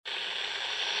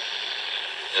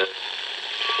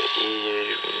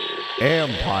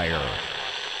Empire.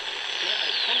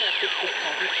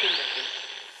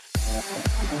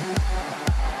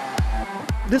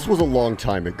 This was a long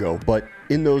time ago, but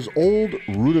in those old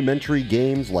rudimentary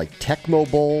games like Tecmo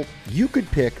Bowl, you could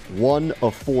pick one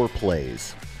of 4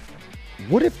 plays.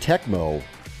 What if Tecmo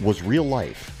was real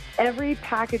life? Every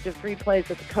package of 3 plays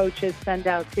that the coaches send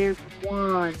out, there's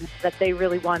one that they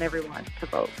really want everyone to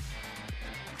vote.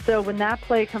 So when that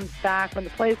play comes back, when the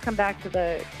plays come back to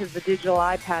the digital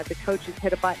iPad, the coaches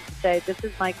hit a button and say, this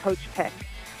is my coach pick.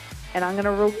 And I'm going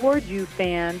to reward you,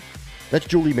 fan. That's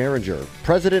Julie Maringer,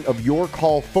 president of Your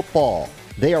Call Football.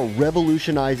 They are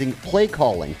revolutionizing play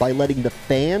calling by letting the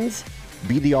fans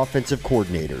be the offensive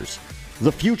coordinators.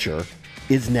 The future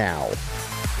is now.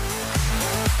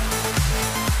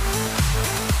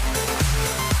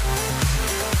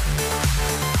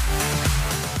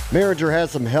 Maringer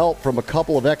has some help from a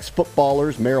couple of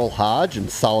ex-footballers, Merrill Hodge and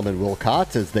Solomon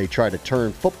Wilcots, as they try to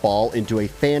turn football into a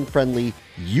fan-friendly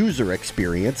user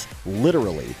experience,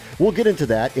 literally. We'll get into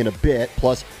that in a bit.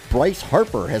 Plus, Bryce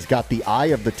Harper has got the eye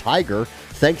of the tiger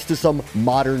thanks to some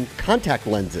modern contact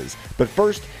lenses. But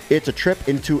first, it's a trip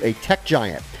into a tech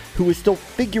giant who is still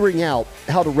figuring out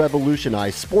how to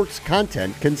revolutionize sports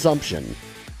content consumption.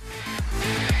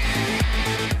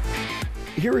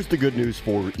 Here is the good news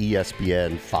for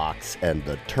ESPN, Fox, and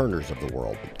the Turners of the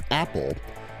world. Apple,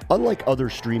 unlike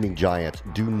other streaming giants,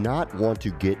 do not want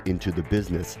to get into the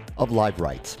business of live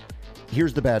rights.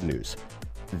 Here's the bad news.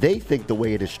 They think the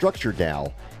way it is structured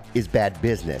now is bad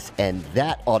business, and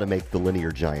that ought to make the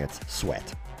linear giants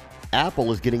sweat.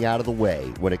 Apple is getting out of the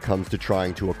way when it comes to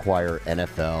trying to acquire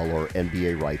NFL or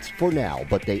NBA rights for now,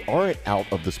 but they aren't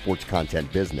out of the sports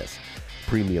content business.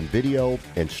 Premium video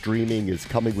and streaming is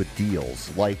coming with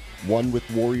deals, like one with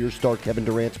Warriors star Kevin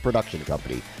Durant's production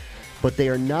company. But they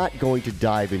are not going to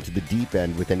dive into the deep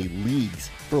end with any leagues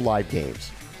for live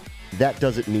games. That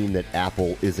doesn't mean that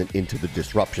Apple isn't into the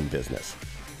disruption business.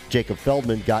 Jacob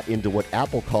Feldman got into what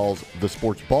Apple calls the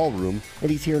sports ballroom, and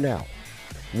he's here now.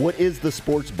 What is the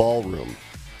sports ballroom?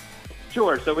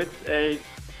 Sure. So it's a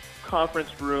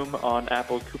conference room on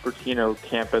Apple's Cupertino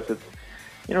campus.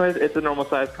 It's a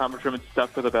normal-sized conference room. It's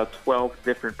stuffed with about 12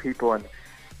 different people, and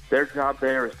their job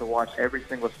there is to watch every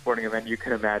single sporting event you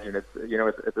can imagine.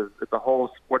 It's a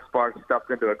whole sports bar stuffed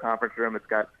into a conference room. It's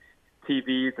got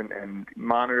TVs and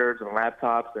monitors and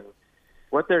laptops, and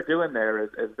what they're doing there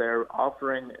is they're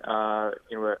offering a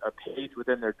page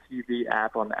within their TV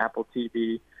app on the Apple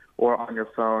TV or on your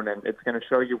phone, and it's going to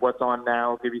show you what's on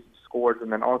now, give you some scores,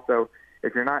 and then also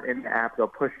if you're not in the app, they'll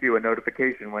push you a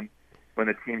notification when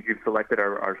the teams you've selected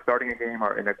are starting a game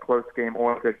or in a close game,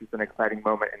 or if there's just an exciting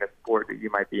moment in a sport that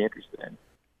you might be interested in.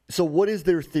 So what is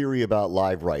their theory about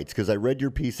live rights? Because I read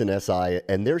your piece in SI,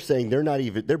 and they're saying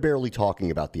they're barely talking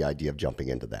about the idea of jumping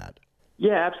into that.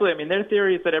 Yeah, absolutely. I mean, their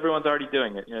theory is that everyone's already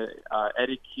doing it.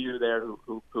 Eddie Q there,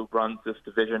 who runs this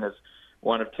division, is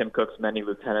one of Tim Cook's many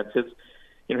lieutenants. His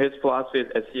philosophy,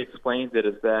 as he explains it,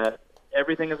 is that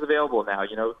everything is available now.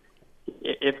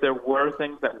 If there were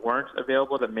things that weren't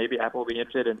available, that maybe Apple will be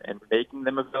interested in making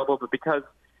them available. But because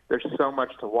there's so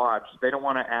much to watch, they don't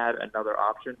want to add another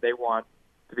option. They want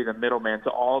to be the middleman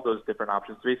to all those different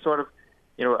options. To be sort of,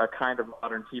 a kind of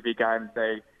modern TV guy and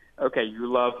say, okay,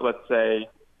 you love, let's say,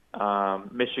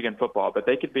 Michigan football, but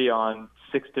they could be on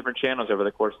 6 different channels over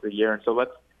the course of the year. And so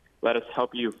let us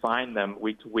help you find them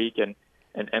week to week and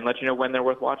let you know when they're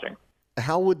worth watching.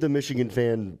 How would the Michigan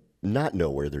fan not know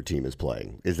where their team is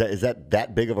playing? Is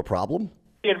that big of a problem?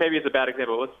 And maybe it's a bad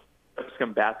example. Let's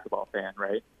become a basketball fan,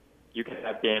 right? You could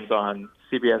have games on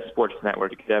CBS Sports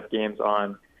Network. You could have games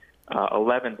on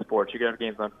 11 Sports. You could have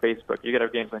games on Facebook. You could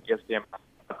have games on ESPN.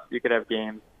 You could have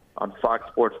games on Fox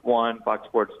Sports 1, Fox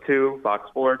Sports 2, Fox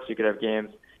Sports. You could have games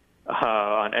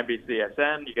on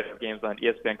NBCSN. You could have games on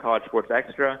ESPN College Sports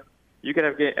Extra. You could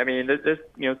have games. I mean, there's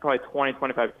probably 20,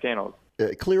 25 channels.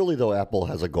 Clearly, though, Apple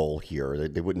has a goal here.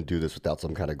 They wouldn't do this without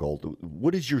some kind of goal.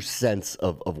 What is your sense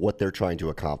of what they're trying to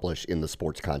accomplish in the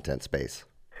sports content space?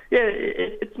 Yeah,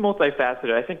 it's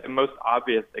multifaceted. I think the most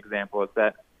obvious example is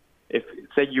that if,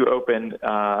 say, you open,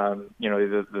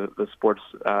 the sports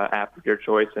app of your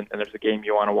choice, and there's a game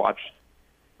you want to watch,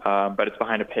 but it's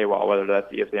behind a paywall, whether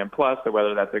that's ESPN Plus or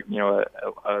whether that's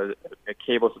a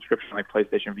cable subscription like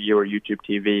PlayStation Vue or YouTube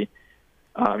TV.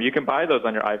 You can buy those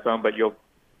on your iPhone, but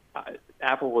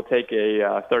Apple will take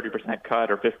a 30% cut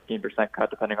or 15% cut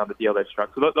depending on the deal they've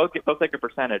struck. So they'll take a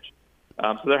percentage.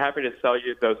 So they're happy to sell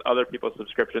you those other people's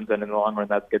subscriptions, and in the long run,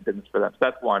 that's good business for them. So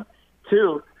that's one.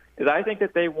 Two is I think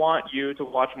that they want you to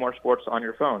watch more sports on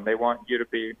your phone. They want you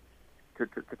to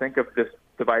think of this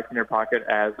device in your pocket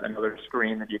as another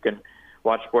screen that you can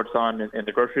watch sports on in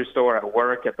the grocery store, at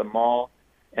work, at the mall.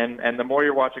 And the more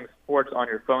you're watching sports on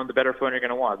your phone, the better phone you're going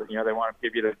to want. You know, they want to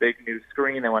give you the big new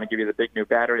screen, they want to give you the big new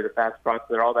battery, the fast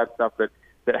processor, all that stuff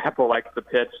that Apple likes to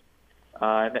pitch.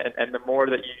 And the more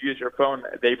that you use your phone,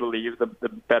 they believe the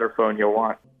better phone you'll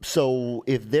want. So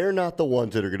if they're not the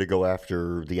ones that are going to go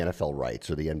after the NFL rights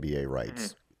or the NBA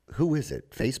rights, who is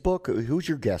it? Facebook? Who's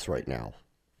your guess right now?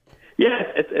 Yeah,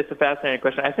 it's a fascinating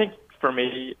question. I think for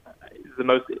me,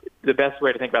 the best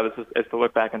way to think about this is to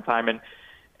look back in time and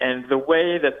the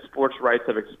way that sports rights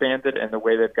have expanded and the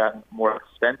way they've gotten more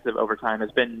expensive over time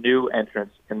has been new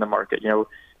entrants in the market. You know,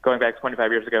 going back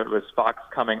 25 years ago, it was Fox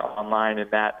coming online and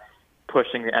that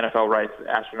pushing the NFL rights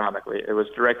astronomically. It was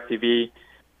DirecTV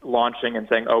launching and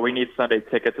saying, "Oh, we need Sunday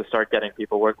tickets to start getting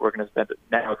people. We're going to spend it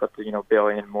now. It's up to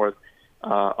billion more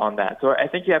on that." So I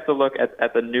think you have to look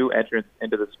at the new entrants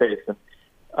into the space. And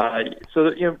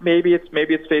so maybe it's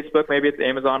Facebook, maybe it's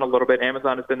Amazon a little bit.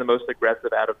 Amazon has been the most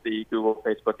aggressive out of the Google,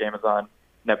 Facebook, Amazon,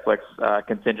 Netflix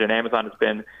contingent. Amazon has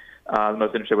been the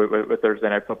most interested with Thursday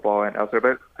Night Football and elsewhere.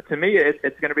 But to me,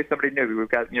 it's going to be somebody new. We've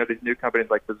got these new companies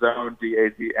like DAZN,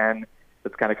 DAZN,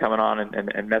 that's kind of coming on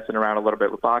and messing around a little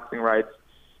bit with boxing rights.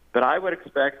 But I would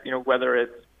expect, whether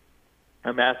it's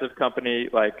a massive company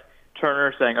like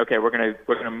Turner saying, "Okay, we're going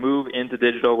to move into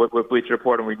digital with Bleacher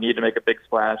Report, and we need to make a big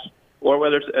splash," or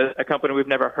whether it's a company we've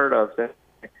never heard of saying,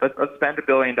 let's spend $1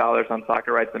 billion on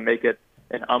soccer rights and make it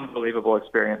an unbelievable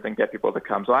experience and get people to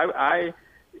come. So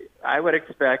I would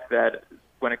expect that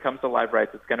when it comes to live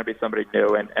rights, it's going to be somebody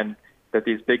new, and that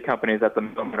these big companies at the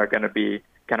moment are going to be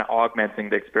kind of augmenting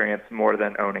the experience more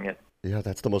than owning it. Yeah,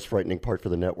 that's the most frightening part for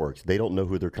the networks. They don't know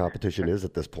who their competition is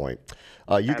at this point.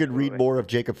 You can read more of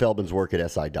Jacob Feldman's work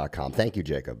at SI.com. Thank you,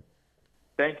 Jacob.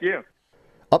 Thank you.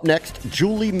 Up next,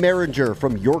 Julie Merringer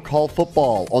from Your Call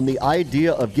Football on the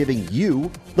idea of giving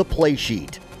you the play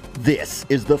sheet. This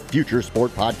is the Future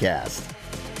Sport Podcast.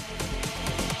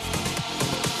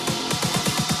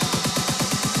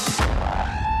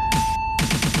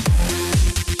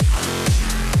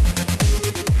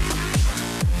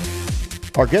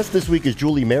 Our guest this week is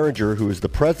Julie Merringer, who is the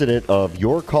president of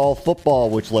Your Call Football,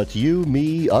 which lets you,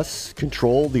 me, us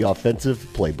control the offensive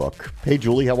playbook. Hey,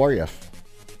 Julie, how are you?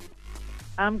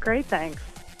 I'm great, thanks.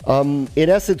 In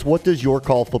essence, what does Your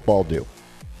Call Football do?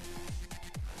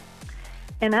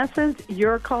 In essence,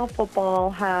 Your Call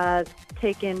Football has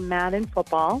taken Madden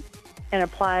football and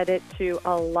applied it to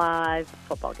a live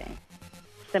football game.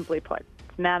 Simply put,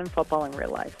 it's Madden football in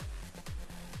real life.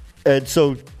 And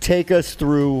so take us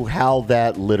through how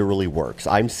that literally works.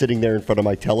 I'm sitting there in front of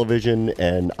my television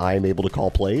and I'm able to call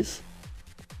plays?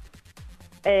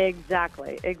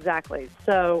 Exactly.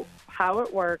 So how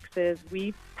it works is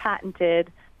we've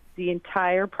patented the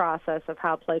entire process of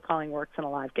how play calling works in a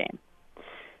live game.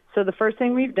 So the first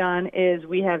thing we've done is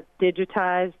we have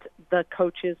digitized the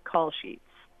coaches' call sheets.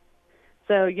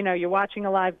 So, you're watching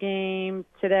a live game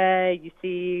today, you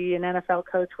see an NFL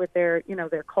coach with their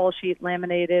call sheet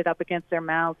laminated up against their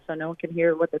mouth so no one can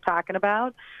hear what they're talking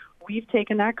about. We've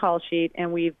taken that call sheet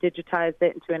and we've digitized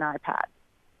it into an iPad.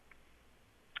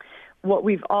 What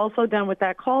we've also done with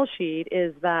that call sheet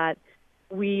is that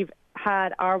we've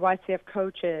had our YCF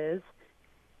coaches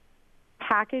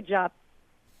package up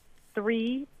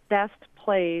 3 best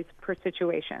plays per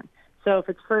situation. So if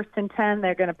it's 1st and 10,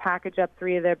 they're going to package up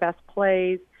 3 of their best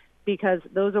plays because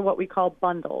those are what we call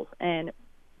bundles. And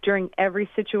during every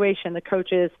situation, the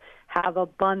coaches have a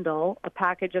bundle, a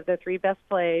package of their 3 best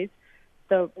plays.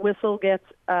 The whistle gets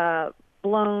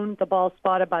blown, the ball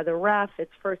spotted by the ref.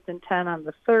 It's 1st and 10 on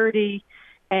the 30.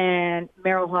 And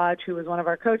Merrill Hodge, who was one of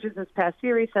our coaches this past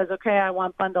year, he says, "Okay, I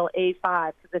want bundle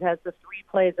A5 because it has the 3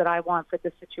 plays that I want for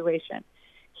this situation."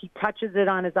 He touches it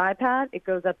on his iPad. It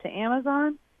goes up to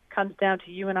Amazon. Comes down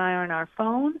to you and I on our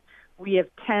phone. We have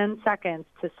 10 seconds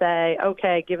to say,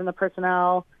 okay, given the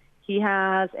personnel he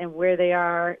has and where they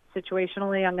are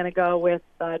situationally, I'm going to go with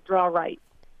draw right.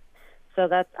 So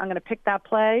I'm going to pick that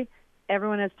play.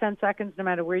 Everyone has 10 seconds no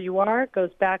matter where you are. It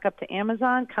goes back up to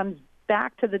Amazon, comes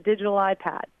back to the digital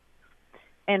iPad.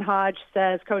 And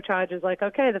Coach Hodge is like,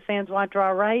 okay, the fans want draw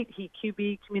right. He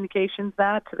QB communications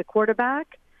that to the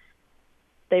quarterback.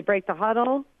 They break the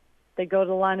huddle. They go to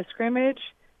the line of scrimmage.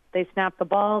 They snap the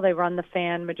ball. They run the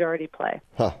fan majority play.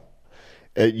 Huh.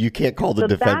 You can't call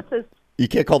the You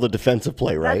can't call the defensive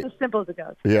play, right? That's as simple as it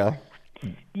goes. Yeah.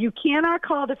 You cannot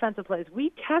call defensive plays.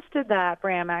 We tested that,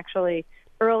 Bram, actually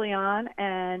early on,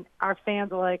 and our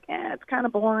fans were like, "It's kind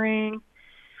of boring.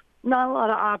 Not a lot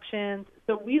of options."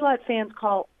 So we let fans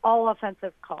call all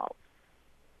offensive calls,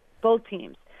 both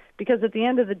teams, because at the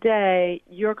end of the day,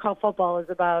 Your Call Football is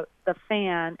about the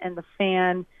fan and the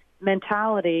fan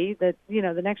mentality that,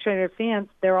 the next generation of fans,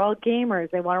 they're all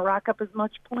gamers. They want to rack up as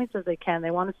much points as they can.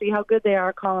 They want to see how good they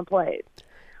are calling plays.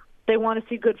 They want to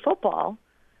see good football,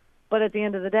 but at the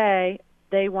end of the day,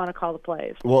 they want to call the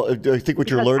plays. Well, I think what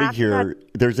you're learning here,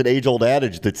 there's an age-old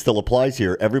adage that still applies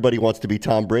here. Everybody wants to be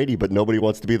Tom Brady, but nobody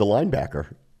wants to be the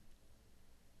linebacker.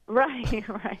 Right.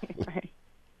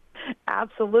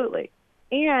 Absolutely.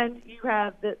 And you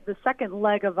have the second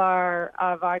leg of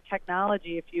our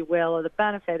technology, if you will, or the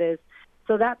benefit is,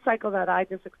 so that cycle that I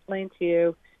just explained to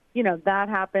you, that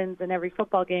happens in every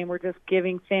football game. We're just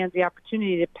giving fans the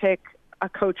opportunity to pick a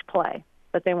coach play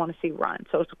that they want to see run.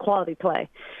 So it's a quality play.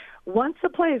 Once the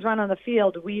play is run on the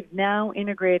field, we've now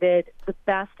integrated the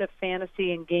best of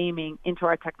fantasy and gaming into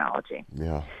our technology.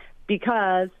 Yeah.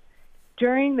 Because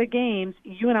during the games,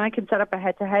 you and I can set up a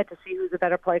head-to-head to see who's a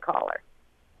better play caller.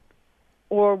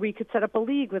 Or we could set up a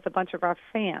league with a bunch of our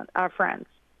friends.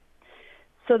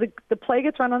 So the play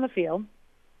gets run on the field,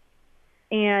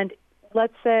 and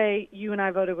let's say you and I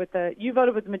voted you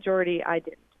voted with the majority, I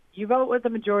didn't. You vote with the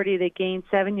majority, they gain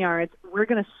 7 yards. We're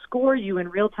going to score you in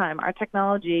real time. Our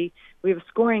technology, we have a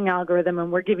scoring algorithm, and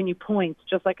we're giving you points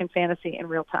just like in fantasy in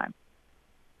real time.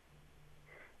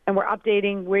 And we're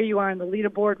updating where you are on the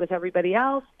leaderboard with everybody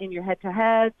else in your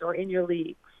head-to-heads or in your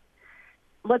leagues.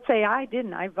 Let's say I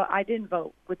didn't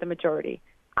vote with the majority.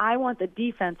 I want the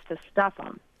defense to stuff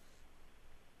them.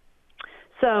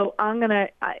 So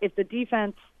if the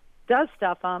defense does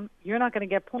stuff them, you're not going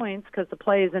to get points because the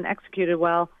play isn't executed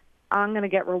well. I'm going to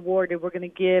get rewarded. We're going to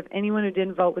give anyone who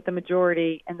didn't vote with the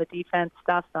majority and the defense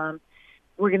stuffs them,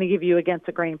 we're going to give you against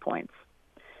the grain points.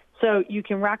 So you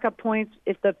can rack up points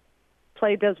if the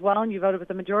play does well and you voted with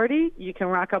the majority. You can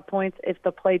rack up points if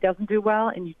the play doesn't do well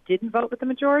and you didn't vote with the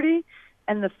majority.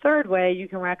 And the third way you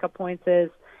can rack up points is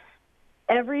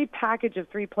every package of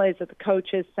 3 plays that the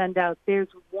coaches send out, there's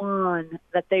one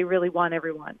that they really want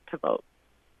everyone to vote.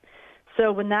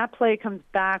 So when that play comes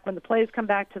back, when the plays come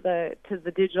back to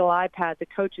the digital iPad, the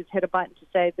coaches hit a button to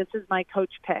say, this is my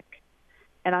coach pick.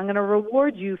 And I'm going to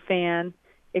reward you, fan.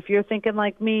 If you're thinking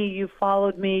like me, you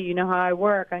followed me, you know how I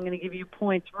work, I'm going to give you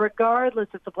points regardless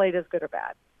if the play does good or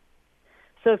bad.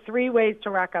 So 3 ways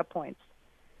to rack up points.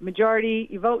 Majority,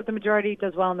 you vote with the majority,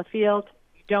 does well in the field.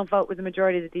 You don't vote with the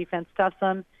majority, the defense stuffs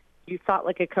them. You thought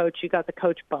like a coach, you got the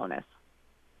coach bonus.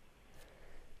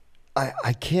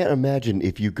 I can't imagine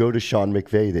if you go to Sean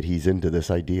McVay that he's into this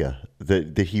idea,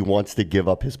 that he wants to give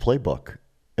up his playbook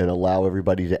and allow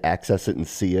everybody to access it and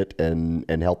see it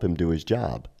and help him do his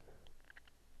job.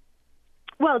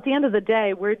 Well, at the end of the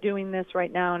day, we're doing this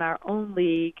right now in our own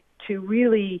league to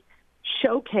really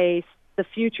showcase the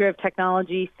future of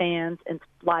technology, fans, and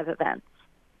live events,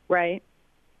 right?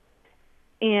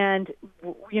 And,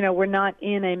 we're not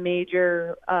in a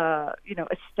major,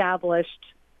 established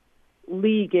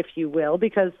league, if you will,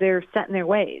 because they're set in their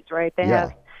ways, right? They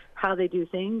have how they do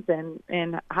things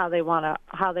and how they want to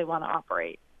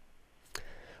operate.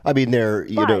 I mean,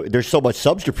 there's so much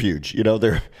subterfuge.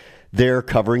 They're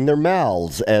covering their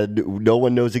mouths, and no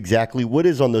one knows exactly what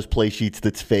is on those play sheets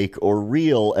that's fake or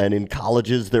real. And in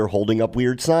colleges, they're holding up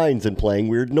weird signs and playing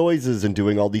weird noises and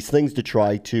doing all these things to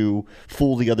try to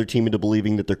fool the other team into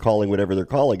believing that they're calling whatever they're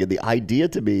calling. And the idea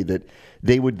to me that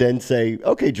they would then say,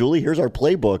 okay, Julie, here's our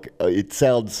playbook. It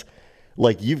sounds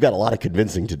like you've got a lot of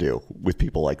convincing to do with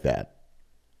people like that.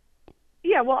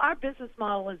 Yeah, well, our business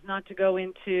model is not to go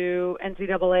into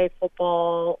NCAA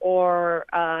football or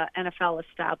NFL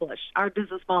established. Our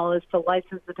business model is to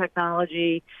license the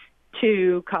technology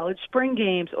to college spring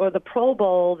games or the Pro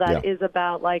Bowl that is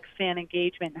about like fan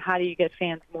engagement. How do you get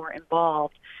fans more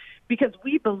involved? Because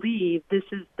we believe this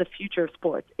is the future of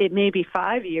sports. It may be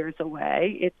 5 years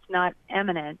away. It's not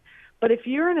imminent. But if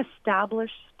you're an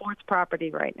established sports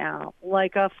property right now,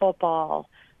 like a football,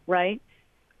 right,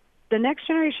 the next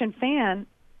generation fan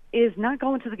is not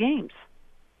going to the games.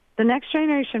 The next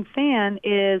generation fan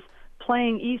is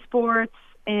playing esports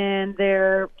and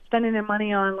they're spending their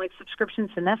money on like subscriptions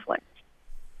to Netflix,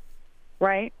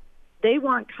 right? They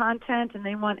want content and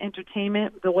they want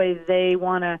entertainment the way they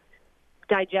want to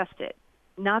digest it,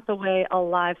 not the way a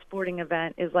live sporting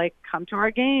event is like, come to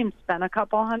our game, spend a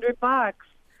couple $100,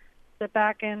 sit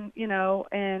back and,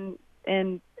 and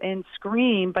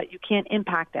scream, but you can't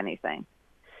impact anything.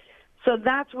 So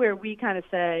that's where we kind of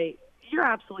say, you're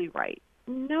absolutely right.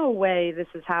 No way this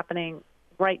is happening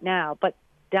right now. But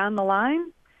down the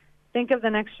line, think of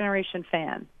the next generation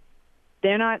fan.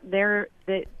 They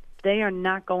are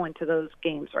not going to those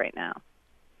games right now.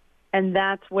 And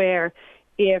that's where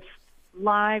if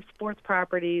live sports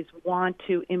properties want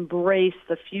to embrace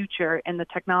the future and the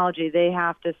technology, they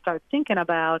have to start thinking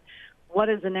about what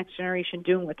is the next generation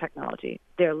doing with technology?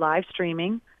 They're live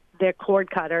streaming. They're cord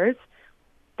cutters.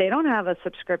 They don't have a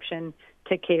subscription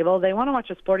to cable. They want to watch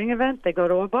a sporting event. They go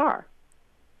to a bar.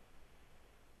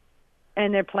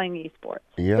 And they're playing esports.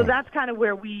 Yeah. So that's kind of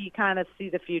where we kind of see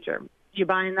the future. You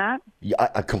buying that? Yeah,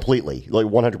 I completely, like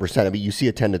 100%. I mean, you see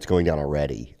attendance going down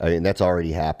already. I mean, that's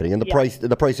already happening, and the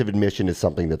price of admission is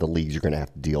something that the leagues are going to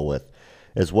have to deal with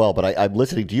as well. But I'm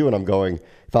listening to you, and I'm going,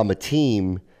 if I'm a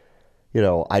team,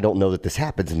 I don't know that this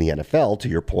happens in the NFL. To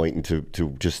your point, and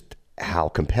to just how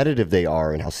competitive they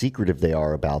are and how secretive they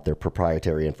are about their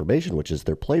proprietary information, which is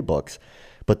their playbooks.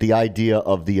 But the idea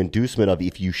of the inducement of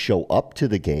if you show up to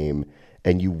the game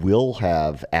and you will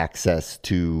have access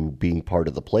to being part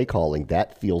of the play calling,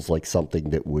 that feels like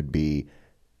something that would be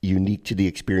unique to the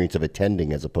experience of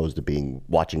attending as opposed to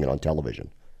watching it on television.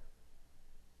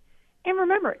 And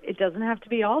remember, it doesn't have to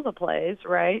be all the plays,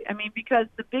 right? I mean, because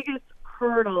the biggest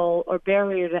hurdle or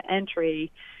barrier to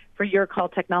entry for your call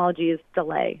technology is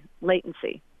delay,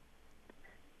 latency.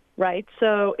 Right.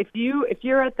 So if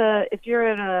you're at the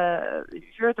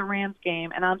Rams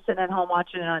game and I'm sitting at home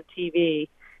watching it on TV,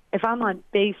 if I'm on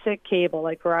basic cable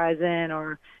like Verizon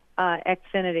or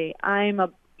Xfinity, I'm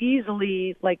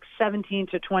easily like 17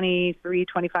 to 23,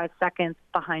 25 seconds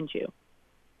behind you.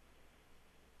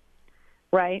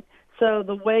 Right. So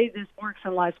the way this works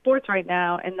in live sports right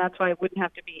now, and that's why it wouldn't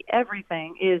have to be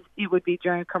everything, is it would be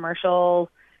during a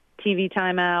commercial, TV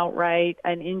timeout, right,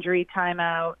 an injury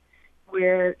timeout,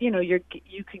 where you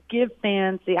could give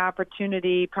fans the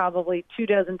opportunity probably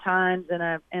 24 times in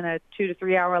a 2 to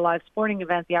 3 hour live sporting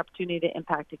event, the opportunity to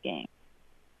impact a game.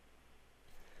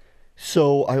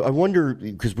 So I wonder,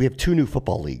 because we have two new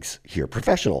football leagues here,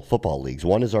 professional football leagues.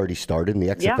 One has already started, and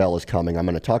the XFL is coming. I'm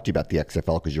going to talk to you about the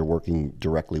XFL because you're working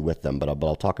directly with them, but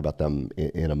I'll talk about them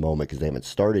in a moment because they haven't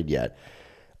started yet.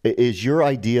 Is your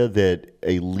idea that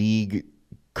a league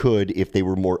could, if they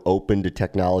were more open to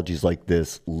technologies like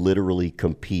this, literally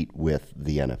compete with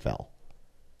the NFL?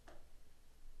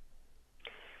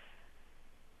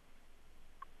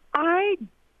 I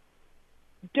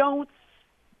don't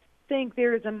think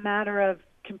there is a matter of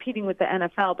competing with the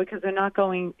NFL because they're not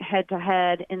going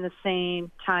head-to-head in the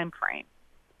same time frame.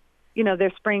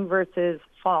 They're spring versus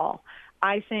fall.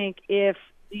 I think if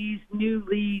these new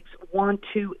leagues want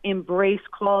to embrace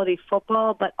quality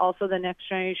football, but also the next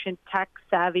generation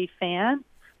tech-savvy fan,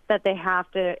 that they have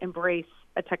to embrace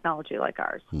a technology like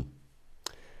ours.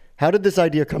 How did this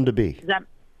idea come to be?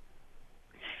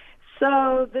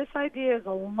 So this idea is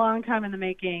a long time in the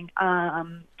making.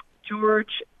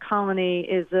 George Colony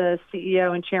is the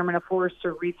CEO and chairman of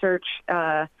Forrester Research,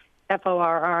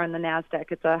 FORR, on the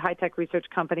NASDAQ. It's a high-tech research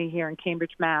company here in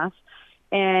Cambridge, Mass.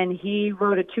 And he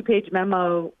wrote a 2-page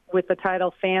memo with the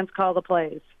title Fans Call the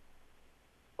Plays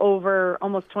over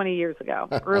almost 20 years ago,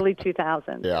 early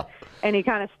 2000s. Yeah. And he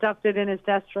kind of stuffed it in his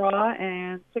desk drawer.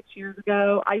 And 6 years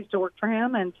ago, I used to work for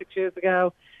him. And 6 years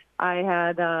ago,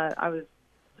 I was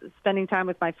spending time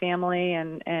with my family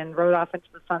and rode off into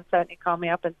the sunset. And he called me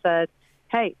up and said,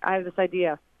 "Hey, I have this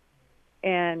idea."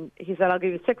 And he said, "I'll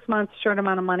give you 6 months, short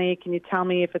amount of money. Can you tell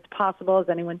me if it's possible? Has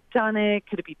anyone done it?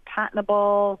 Could it be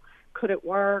patentable? Could it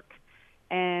work?"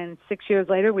 And 6 years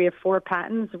later, we have 4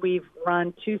 patents. We've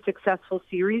run 2 successful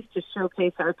series to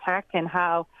showcase our tech and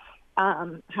how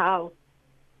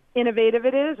innovative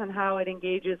it is and how it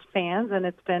engages fans, and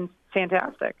it's been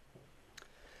fantastic.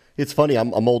 It's funny.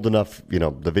 I'm old enough.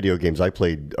 The video games I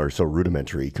played are so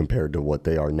rudimentary compared to what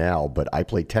they are now. But I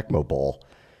played Tecmo Bowl,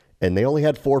 and they only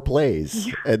had 4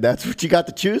 plays, and that's what you got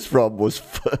to choose from was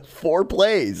 4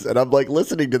 plays. And I'm like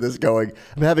listening to this going,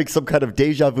 I'm having some kind of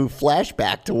deja vu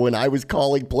flashback to when I was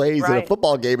calling plays in a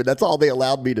football game, and that's all they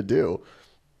allowed me to do.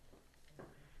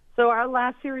 So our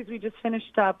last series we just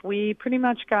finished up, we pretty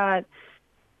much got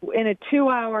in a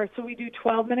 2-hour, so we do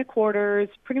 12-minute quarters,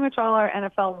 pretty much all our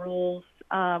NFL rules.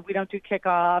 We don't do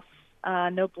kickoffs,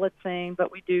 no blitzing,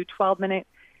 but we do 12-minute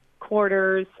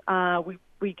quarters.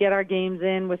 We get our games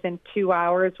in within 2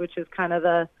 hours, which is kind of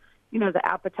the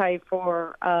appetite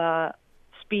for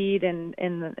speed and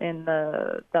in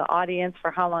the audience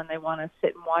for how long they want to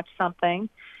sit and watch something.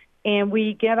 And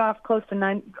we get off close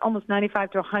to almost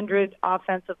 95 to 100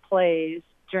 offensive plays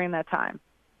during that time.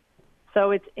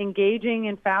 So it's engaging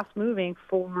and fast-moving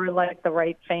for like the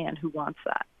right fan who wants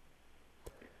that.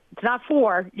 It's not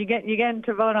 4. You get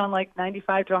to vote on like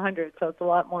 95 to 100, so it's a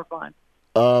lot more fun.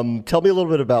 Tell me a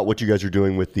little bit about what you guys are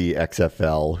doing with the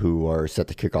XFL, who are set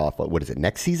to kick off. What is it,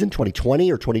 next season, 2020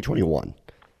 or 2021?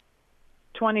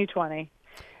 2020.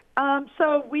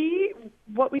 So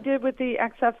what we did with the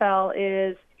XFL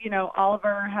is,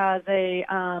 Oliver has a,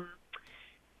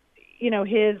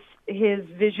 his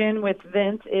vision with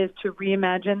Vince is to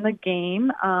reimagine the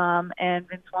game, and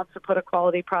Vince wants to put a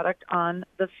quality product on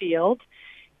the field.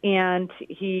 And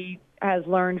he has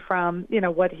learned from,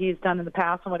 what he's done in the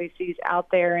past and what he sees out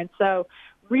there. And so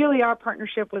really our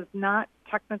partnership was not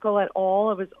technical at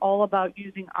all. It was all about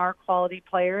using our quality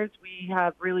players. We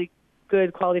have really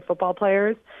good quality football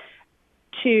players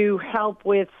to help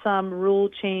with some rule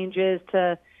changes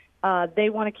to they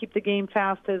want to keep the game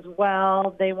fast as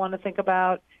well. They want to think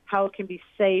about how it can be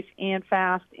safe and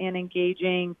fast and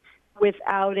engaging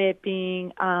without it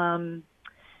being,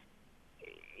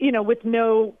 with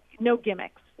no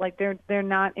gimmicks. Like they're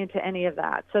not into any of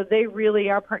that. So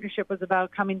our partnership was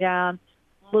about coming down,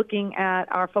 looking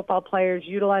at our football players,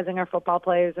 utilizing our football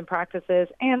players in practices,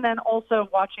 and then also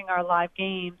watching our live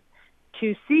games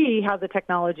to see how the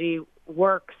technology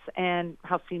works and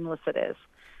how seamless it is.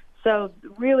 So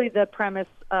really the premise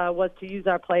was to use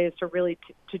our players to really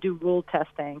to do rule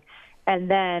testing and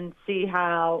then see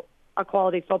how a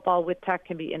quality football with tech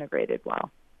can be integrated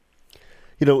well.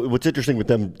 What's interesting with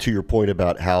them, to your point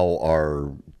about how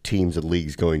our teams and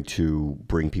leagues going to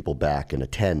bring people back and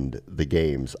attend the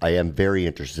games, I am very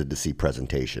interested to see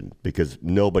presentation because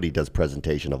nobody does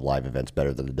presentation of live events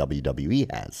better than the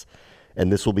WWE has.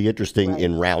 And this will be interesting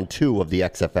in round 2 of the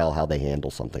XFL, how they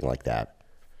handle something like that.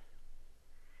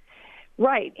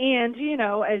 Right. And,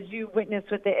 as you witnessed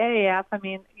with the AAF,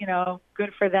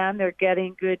 good for them. They're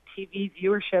getting good TV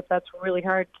viewership. That's really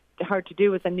hard to do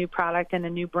with a new product and a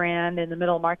new brand in the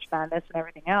middle of March Madness and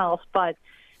everything else. But,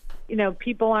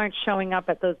 people aren't showing up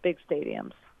at those big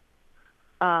stadiums.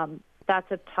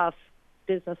 That's a tough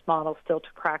business model still to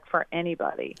crack for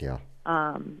anybody. Yeah.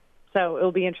 So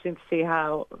it'll be interesting to see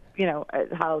how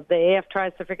the AF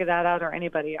tries to figure that out or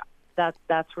anybody.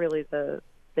 That's really the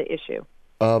issue.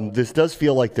 This does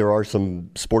feel like there are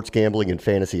some sports gambling and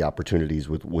fantasy opportunities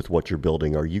with what you're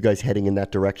building. Are you guys heading in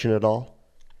that direction at all?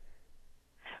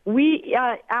 We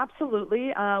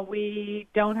absolutely. We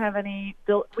don't have any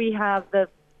built. We have the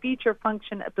feature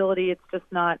function ability. It's just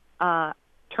not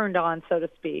turned on, so to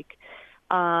speak.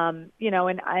 And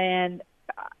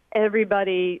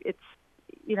everybody. It's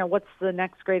what's the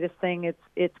next greatest thing?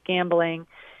 It's gambling.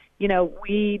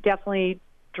 We definitely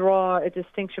draw a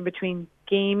distinction between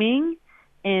gaming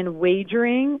and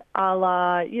wagering, a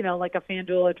la like a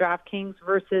FanDuel or DraftKings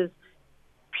versus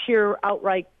pure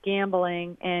outright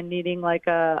gambling and needing like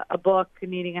a book,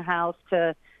 needing a house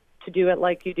to do it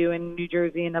like you do in New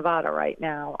Jersey and Nevada right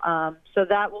now. So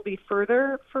that will be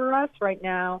further for us right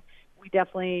now. We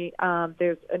definitely,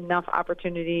 there's enough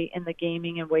opportunity in the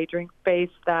gaming and wagering space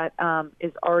that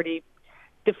is already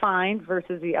defined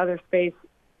versus the other space.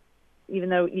 Even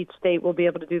though each state will be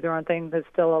able to do their own thing, there's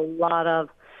still a lot of,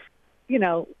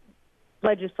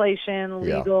 legislation,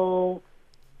 legal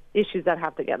issues that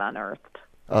have to get unearthed.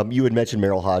 You had mentioned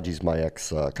Merrill Hodges, my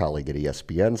ex-colleague at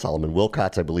ESPN. Solomon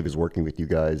Wilcots, I believe, is working with you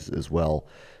guys as well.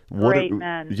 Great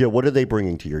men. Yeah, what are they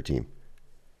bringing to your team?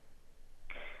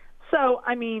 So,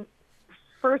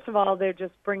 first of all, they're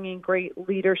just bringing great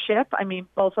leadership.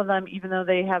 Both of them, even though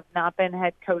they have not been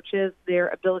head coaches, their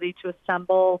ability to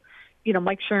assemble.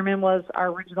 Mike Sherman was our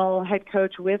original head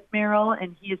coach with Merrill,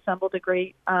 and he assembled a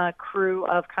great crew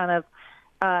of kind of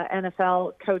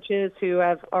NFL coaches who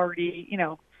have already,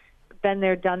 been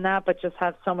there, done that, but just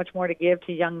have so much more to give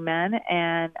to young men.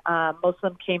 And most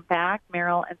of them came back.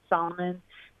 Merrill and Solomon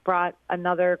brought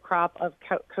another crop of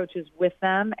coaches with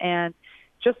them, and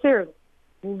just their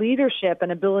leadership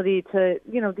and ability to,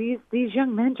 these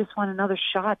young men just want another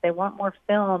shot. They want more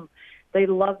film. They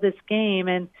love this game,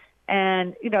 and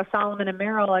Solomon and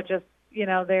Merrill are just,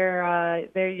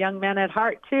 they're young men at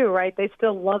heart too, right? They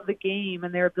still love the game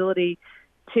and their ability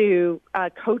to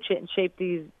coach it and shape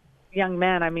these young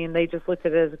men. They just looked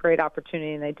at it as a great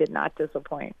opportunity and they did not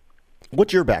disappoint.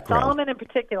 What's your background? Solomon in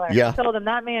particular. Yeah. I told him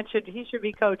that man should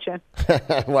be coaching.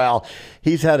 Well,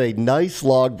 he's had a nice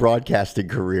long broadcasting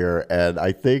career, and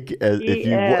I think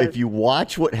if you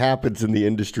watch what happens in the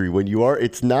industry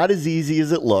it's not as easy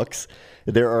as it looks.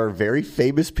 There are very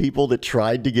famous people that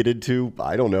tried to get into,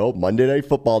 Monday Night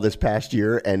Football this past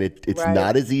year, and it's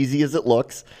not as easy as it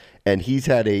looks. And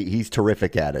he's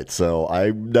terrific at it. So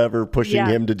I'm never pushing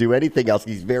him to do anything else.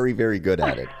 He's very, very good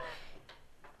at it.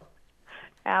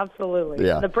 Absolutely.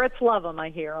 Yeah. The Brits love him,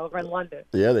 I hear, over in London.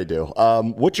 Yeah, they do.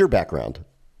 What's your background?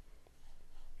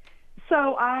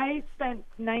 So I spent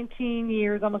 19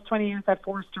 years, almost 20 years at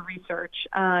Forrester Research,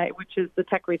 which is the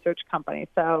tech research company.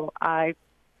 So I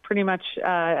pretty much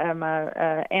am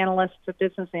a analyst, a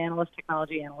business analyst,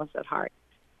 technology analyst at heart.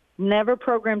 Never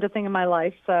programmed a thing in my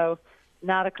life, so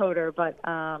not a coder, but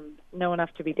know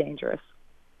enough to be dangerous.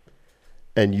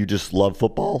 And you just love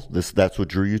football? That's what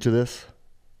drew you to this?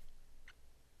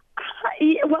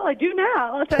 Well, I do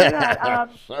now. I'll tell you that.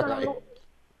 Right.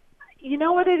 You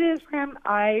know what it is, Graham?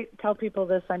 I tell people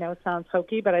this. I know it sounds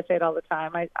hokey, but I say it all the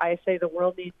time. I say the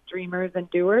world needs dreamers and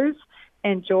doers,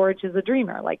 and George is a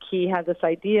dreamer. Like, he had this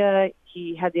idea.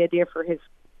 He had the idea for his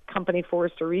company,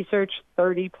 Forrester Research,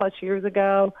 30-plus years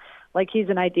ago. Like, he's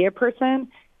an idea person,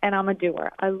 and I'm a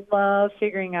doer. I love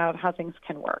figuring out how things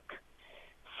can work.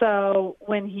 So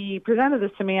when he presented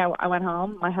this to me, I went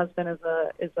home. My husband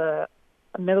is a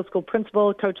middle school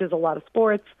principal, coaches a lot of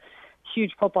sports,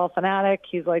 huge football fanatic.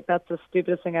 He's like, that's the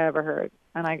stupidest thing I ever heard.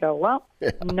 And I go, well,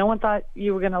 no one thought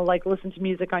you were going to like listen to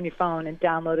music on your phone and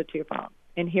download it to your phone.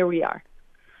 And here we are.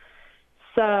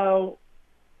 So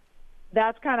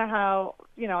that's kind of how,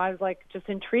 I was like just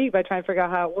intrigued by trying to figure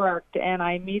out how it worked. And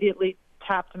I immediately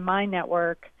tapped my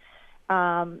network.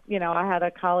 I had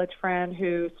a college friend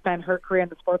who spent her career in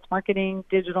the sports marketing,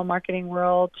 digital marketing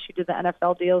world. She did the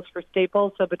NFL deals for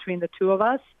Staples. So between the two of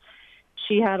us,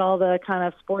 she had all the kind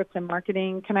of sports and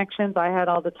marketing connections. I had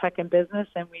all the tech and business,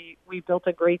 and we built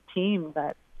a great team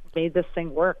that made this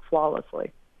thing work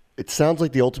flawlessly. It sounds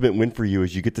like the ultimate win for you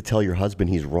is you get to tell your husband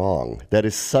he's wrong. That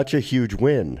is such a huge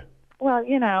win. Well,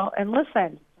 and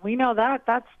listen, we know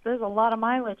there's a lot of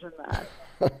mileage in that.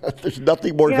 There's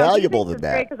nothing more valuable than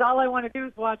that. Because all I want to do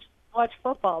is watch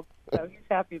football. So he's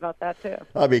happy about that too.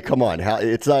 I mean, come on.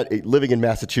 It's not living in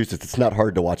Massachusetts. It's not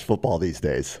hard to watch football these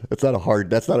days. That's not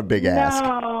a big ask.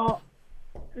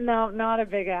 No, not a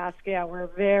big ask. Yeah, we're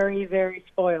very, very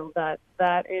spoiled.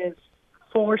 That is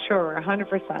for sure,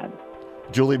 100%.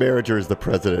 Julie Meringer is the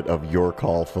president of Your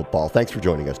Call Football. Thanks for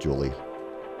joining us, Julie.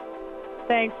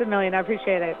 Thanks a million. I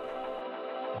appreciate it.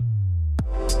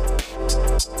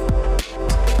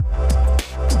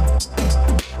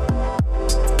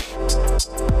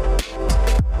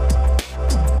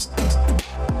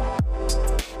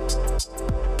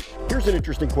 Here's an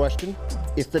interesting question.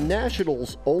 If the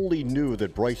Nationals only knew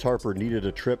that Bryce Harper needed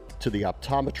a trip to the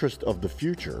optometrist of the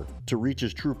future to reach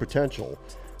his true potential,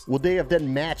 would they have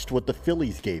then matched what the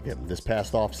Phillies gave him this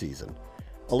past offseason?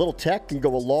 A little tech can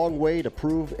go a long way to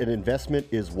prove an investment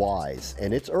is wise.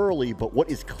 And it's early, but what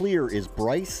is clear is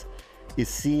Bryce is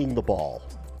seeing the ball.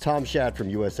 Tom Shad from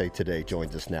USA Today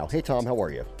joins us now. Hey, Tom, how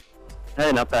are you?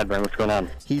 Hey, not bad, Brian. What's going on?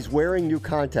 He's wearing new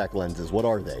contact lenses. What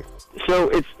are they? So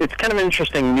it's kind of an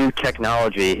interesting new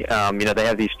technology. They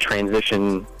have these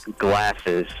transition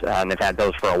glasses, and they've had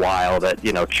those for a while that,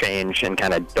 change and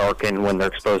kind of darken when they're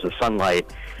exposed to sunlight.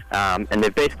 And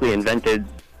they've basically invented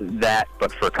that,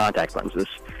 but for contact lenses.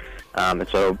 And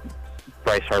so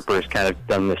Bryce Harper has kind of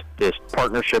done this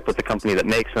partnership with the company that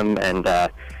makes them, and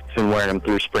he's been wearing them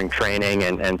through spring training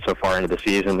and so far into the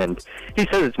season. And he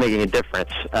says it's making a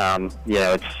difference.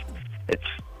 It's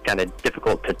kind of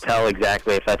difficult to tell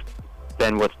exactly if that's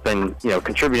been what's been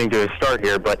contributing to his start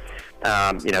here, but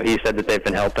he said that they've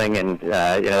been helping, and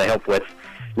they help with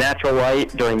natural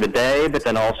light during the day, but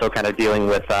then also kind of dealing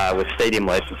with stadium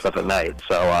lights and stuff at night.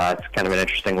 So it's kind of an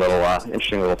interesting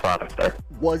little product there.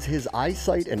 Was his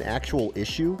eyesight an actual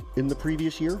issue in the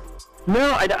previous year?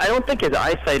 No, I don't think his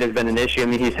eyesight has been an issue. I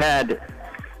mean, he's had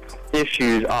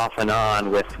issues off and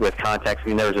on with contacts. I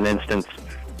mean, there was an instance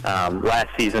last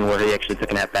season where he actually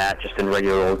took an at-bat just in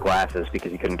regular old glasses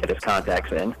because he couldn't get his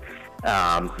contacts in.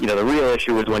 The real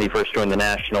issue was when he first joined the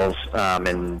Nationals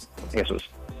in, I guess it was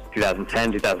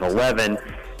 2010, 2011.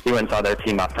 He went and saw their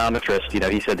team optometrist.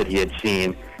 He said that he had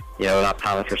seen, an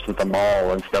optometrist at the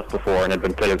mall and stuff before and had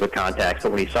been fitted with contacts.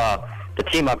 But when he saw the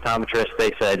team optometrist,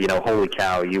 they said, holy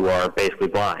cow, you are basically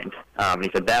blind. And he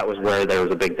said that was where there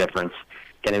was a big difference,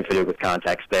 getting fitted with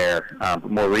contacts there. But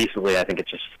more recently, I think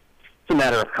it's a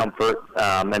matter of comfort,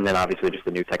 and then obviously just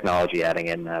the new technology adding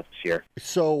in this year.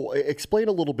 So explain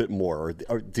a little bit more.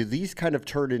 Do these kind of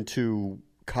turn into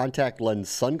contact lens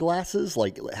sunglasses?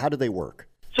 Like, how do they work?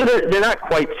 So they're not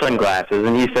quite sunglasses,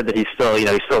 and he said that he's still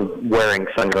wearing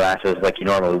sunglasses like he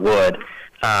normally would.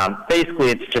 Basically,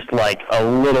 it's just like a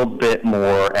little bit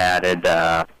more added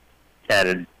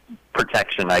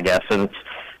protection, I guess, and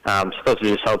it's supposed to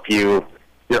just help your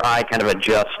eye kind of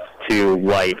adjust to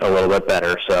light a little bit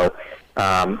better. So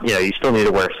you still need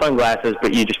to wear sunglasses,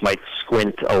 but you just might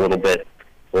squint a little bit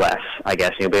less, I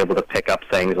guess. You'll be able to pick up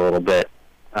things a little bit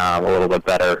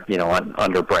better,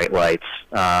 under bright lights.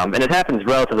 And it happens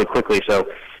relatively quickly. So,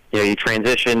 you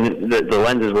transition, the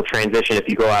lenses will transition if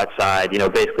you go outside,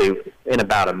 basically in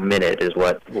about a minute is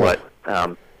what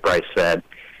Bryce said.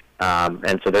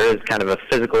 And so there is kind of a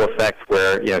physical effect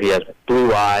where, he has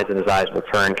blue eyes and his eyes will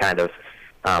turn kind of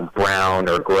brown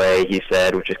or gray, he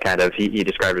said, which is kind of, he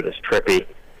described it as trippy.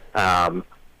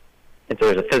 And so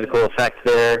there's a physical effect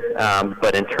there,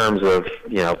 but in terms of,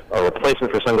 a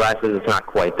replacement for sunglasses, it's not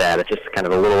quite that. It's just kind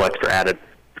of a little extra added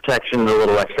protection, a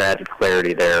little extra added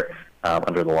clarity there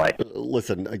under the light.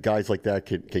 Listen, guys like that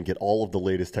can get all of the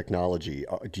latest technology.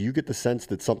 Do you get the sense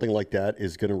that something like that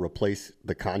is going to replace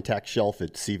the contact shelf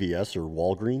at CVS or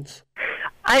Walgreens?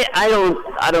 I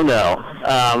don't know.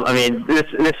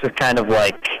 This is kind of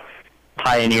like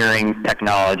pioneering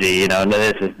technology, and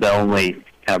this is the only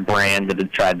kind of brand that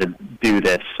had tried to do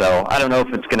this. So I don't know if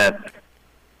it's going to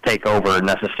take over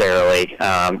necessarily.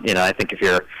 I think if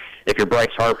you're Bryce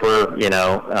Harper,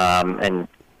 and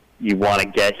you want to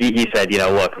get, he said,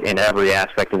 look, in every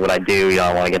aspect of what I do,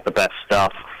 I want to get the best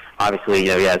stuff. Obviously, he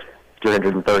has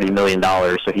 $330 million,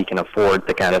 so he can afford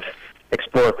to kind of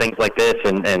explore things like this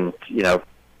and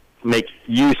make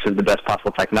use of the best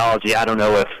possible technology. I don't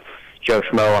know if Joe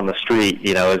Schmo on the street,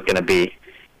 is going to be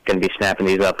snapping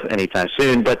these up anytime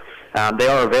soon, but they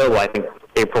are available. I think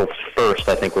April 1st,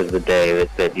 I think, was the day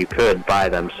that you could buy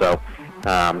them. So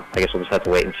I guess we'll just have to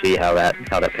wait and see how that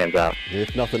pans out.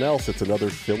 If nothing else, it's another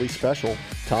Philly special.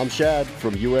 Tom Shad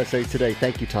from USA Today.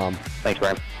 Thank you, Tom. Thanks,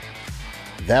 Brian.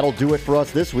 That'll do it for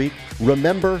us this week.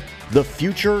 Remember, the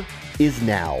future is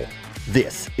now.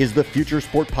 This is the Future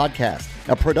Sport Podcast,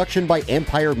 a production by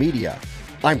Empire Media.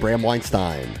 I'm Bram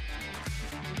Weinstein.